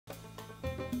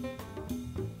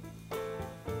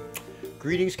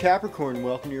Greetings Capricorn,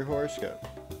 welcome to your horoscope.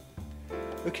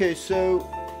 Okay, so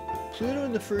Pluto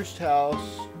in the first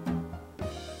house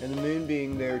and the moon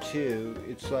being there too,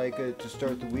 it's like to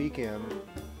start the weekend,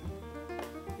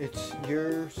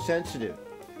 you're sensitive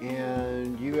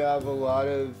and you have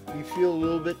you feel a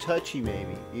little bit touchy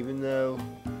maybe,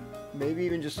 maybe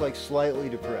even just like slightly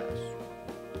depressed.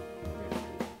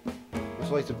 It's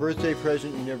like the birthday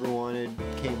present you never wanted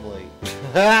came late.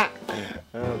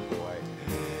 Oh boy.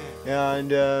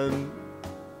 And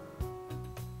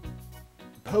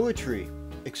poetry,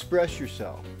 express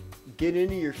yourself, get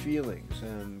into your feelings,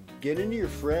 get into your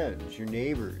friends, your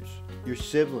neighbors, your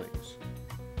siblings,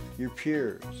 your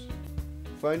peers,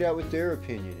 find out what their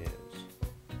opinion is,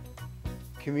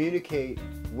 communicate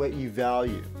what you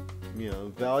value.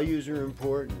 Values are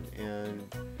important,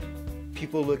 and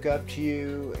people look up to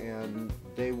you and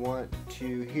they want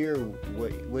to hear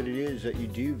what it is that you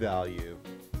do value.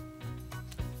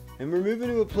 And we're moving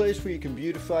to a place where you can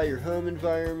beautify your home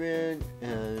environment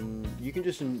and you can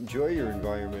just enjoy your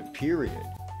environment, period.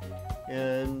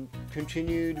 And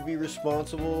continue to be a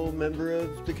responsible member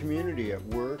of the community at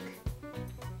work,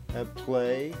 at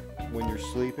play, when you're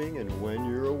sleeping, and when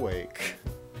you're awake.